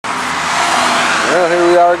Well, here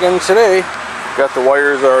we are again today. Got the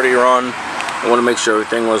wires already run. I want to make sure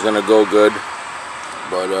everything was going to go good.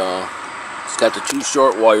 But it's got the two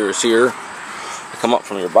short wires here. They come up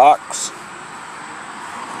from your box.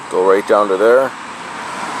 Go right down to there.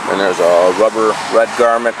 And there's a rubber red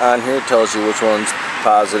garment on here. It tells you which one's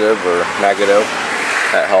positive or negative.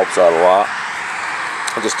 That helps out a lot.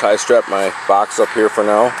 I just tie strap my box up here for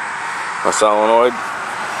now. My solenoid.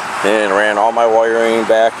 And ran all my wiring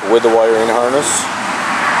back with the wiring harness.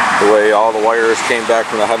 The way all the wires came back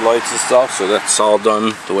from the headlights and stuff. So that's all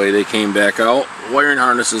done the way they came back out. Wiring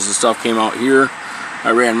harnesses and stuff came out here.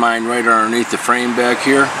 I ran mine right underneath the frame back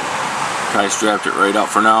here. Tie strapped it right out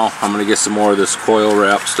for now. I'm going to get some more of this coil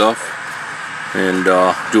wrap stuff and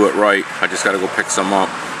do it right. I just got to go pick some up.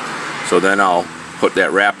 So then I'll put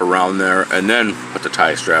that wrap around there and then put the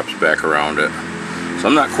tie straps back around it. So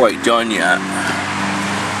I'm not quite done yet.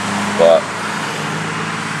 But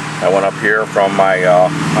I went up here from my,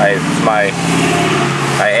 I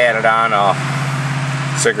added on a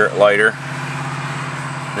cigarette lighter.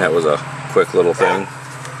 That was a quick little thing.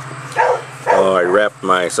 I wrapped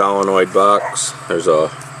my solenoid box. There's a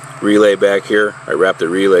relay back here. I wrapped the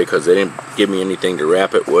relay because they didn't give me anything to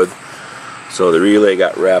wrap it with. So the relay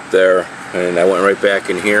got wrapped there, and I went right back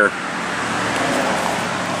in here.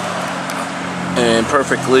 And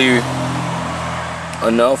perfectly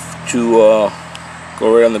enough to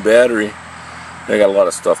go right on the battery. I got a lot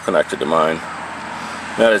of stuff connected to mine.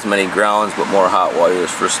 Not as many grounds, but more hot wires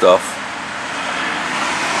for stuff.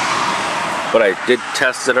 But I did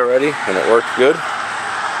test it already, and it worked good.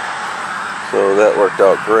 So that worked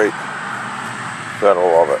out great. Gotta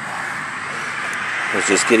love it. It's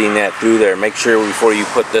just getting that through there. Make sure before you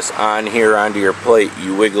put this on here onto your plate,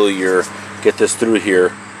 you wiggle your, get this through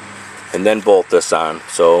here, and then bolt this on.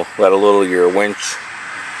 So let a little of your winch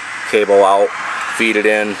cable out, feed it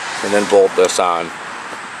in, and then bolt this on.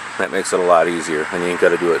 That makes it a lot easier, and you ain't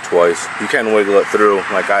got to do it twice. You can wiggle it through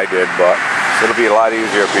like I did, but it'll be a lot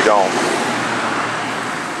easier if you don't.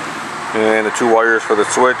 And the two wires for the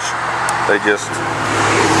switch, they just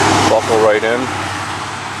buckle right in.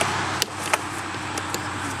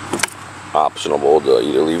 Optional to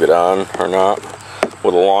either leave it on or not.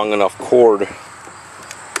 With a long enough cord,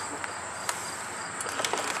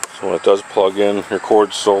 so when it does plug in, your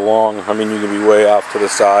cord's so long, I mean, you can be way off to the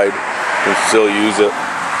side and still use it.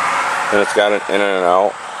 And it's got an in and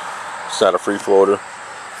out. It's not a free floater.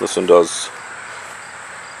 This one does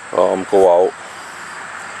go out.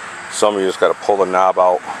 Some of you just got to pull the knob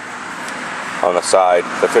out on the side.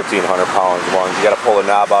 The 1,500 pounds ones, you got to pull the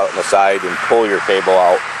knob out on the side and pull your cable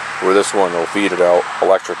out. Where this one will feed it out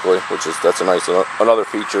electrically, that's a nice another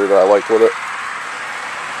feature that I like with it.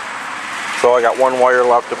 So I got one wire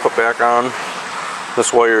left to put back on.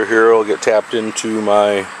 This wire here will get tapped into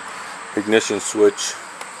my ignition switch.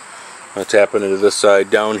 I tap it into this side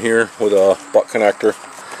down here with a butt connector.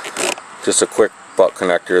 Just a quick butt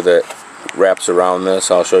connector that wraps around this.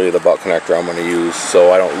 I'll show you the butt connector I'm going to use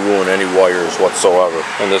so I don't ruin any wires whatsoever.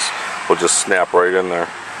 And this will just snap right in there.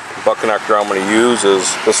 The butt connector I'm going to use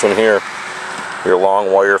is this one here. Your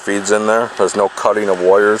long wire feeds in there. There's no cutting of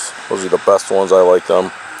wires. Those are the best ones. I like them.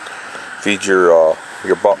 Feed your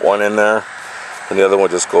butt one in there, and the other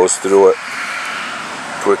one just goes through it.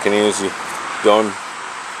 Quick and easy. Done.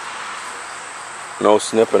 No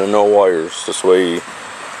snipping and no wires. This way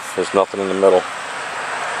there's nothing in the middle.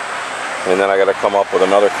 And then I got to come up with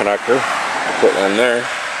another connector to put in there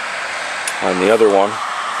on the other one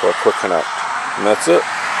for a quick connect. And that's it.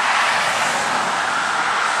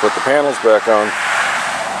 Put the panels back on.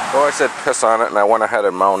 Well, I said piss on it, and I went ahead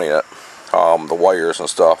and mounted it. The wires and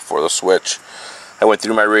stuff for the switch. I went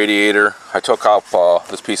through my radiator. I took off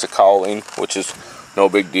this piece of cowling, which is no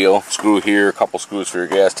big deal. Screw here, a couple screws for your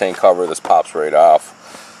gas tank cover. This pops right off.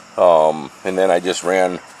 And then I just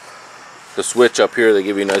ran the switch up here. They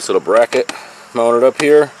give you a nice little bracket mounted up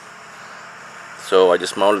here. So I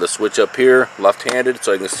just mounted the switch up here, left-handed,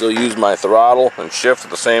 so I can still use my throttle and shift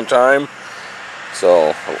at the same time.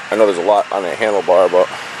 So I know there's a lot on that handlebar, but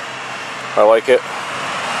I like it.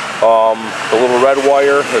 The little red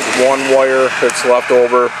wire, there's one wire that's left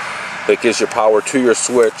over that gives you power to your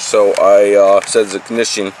switch. So I says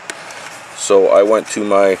ignition. So I went to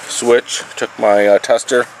my switch, took my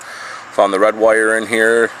tester, found the red wire in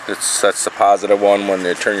here. That's the positive one. When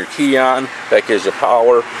you turn your key on, that gives you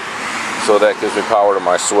power. So that gives me power to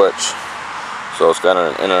my switch. So it's got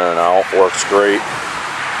an in and out, works great.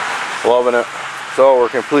 Loving it. So we're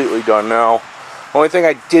completely done now. Only thing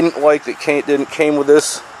I didn't like that didn't came with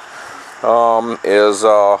this is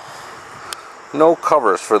no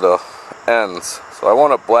covers for the ends. So I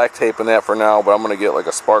want to black taping that for now, but I'm going to get like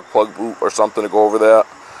a spark plug boot or something to go over that,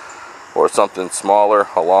 or something smaller,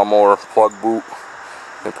 a lawnmower plug boot,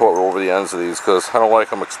 and put it over the ends of these, because I don't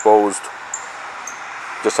like them exposed.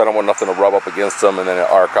 Just I don't want nothing to rub up against them and then it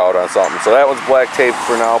arc out on something. So that one's black taped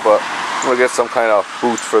for now, but I'm going to get some kind of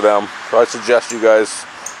boots for them. So I suggest you guys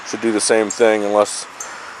should do the same thing, unless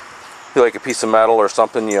you like a piece of metal or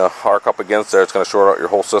something you arc up against there. It's going to short out your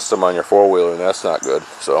whole system on your four-wheeler, and that's not good.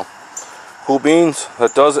 So cool beans,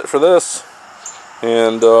 that does it for this.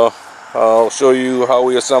 And I'll show you how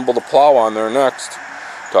we assemble the plow on there next.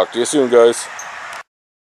 Talk to you soon, guys.